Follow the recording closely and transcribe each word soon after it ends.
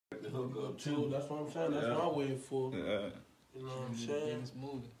good too. That's what I'm saying. That's what I'm waiting for. Yeah. You know what I'm saying? Biggest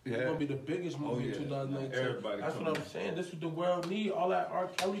movie. It's gonna be the biggest movie in 2019. Everybody That's what I'm saying. This is what the world need. All that R.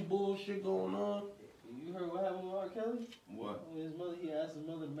 Kelly bullshit going on. You heard what happened with R. Kelly? What? When his mother, he asked his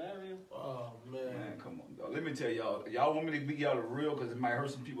mother to marry him. Oh man. Man, come on, dog. Let me tell y'all. Y'all want me to be y'all the real? Because it might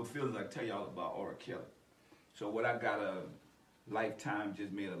hurt some people's feelings. I tell y'all about R. Kelly. So what I got Lifetime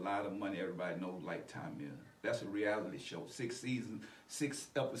just made a lot of money. Everybody knows Lifetime is. That's a reality show. 6 seasons, 6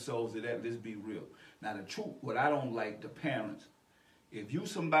 episodes of that. Let's be real. Now the truth, what I don't like, the parents. If you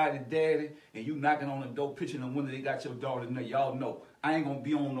somebody daddy and you knocking on the door, pitching the window, they got your daughter in there, y'all know. I ain't gonna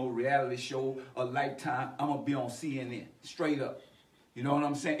be on no reality show or Lifetime. I'm gonna be on CNN, straight up. You know what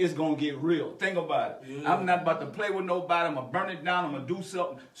I'm saying? It's gonna get real. Think about it. Yeah. I'm not about to play with nobody. I'm gonna burn it down. I'm gonna do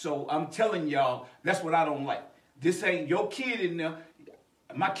something. So I'm telling y'all, that's what I don't like. This ain't your kid in there.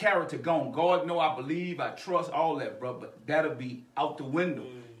 My character gone. God know I believe, I trust, all that, bro. But that'll be out the window.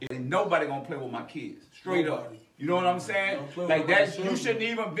 And nobody gonna play with my kids. Straight up. You know what I'm saying? Like that, you shouldn't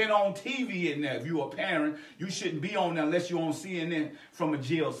even been on TV in there. If you a parent, you shouldn't be on there unless you're on CNN from a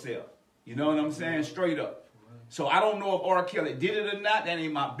jail cell. You know what I'm saying? Straight up. So I don't know if R. Kelly did it or not. That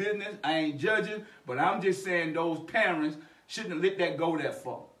ain't my business. I ain't judging. But I'm just saying those parents shouldn't have let that go that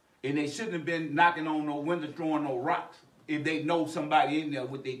far. And they shouldn't have been knocking on no window, throwing no rocks if they know somebody in there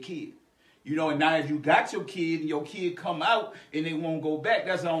with their kid. You know, and now if you got your kid and your kid come out and they won't go back,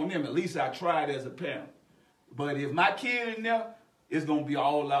 that's on them. At least I tried as a parent. But if my kid in there, it's going to be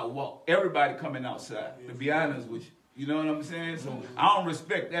all out walk. Everybody coming outside, to be honest with you. You know what I'm saying? So I don't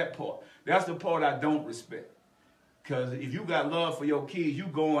respect that part. That's the part I don't respect. Because if you got love for your kids, you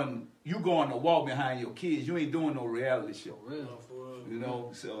going to walk behind your kids. You ain't doing no reality show. You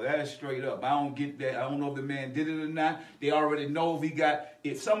know, so that's straight up. I don't get that. I don't know if the man did it or not. They already know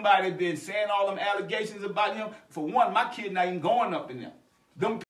if somebody been saying all them allegations about him, for one, my kid not even going up in there. Them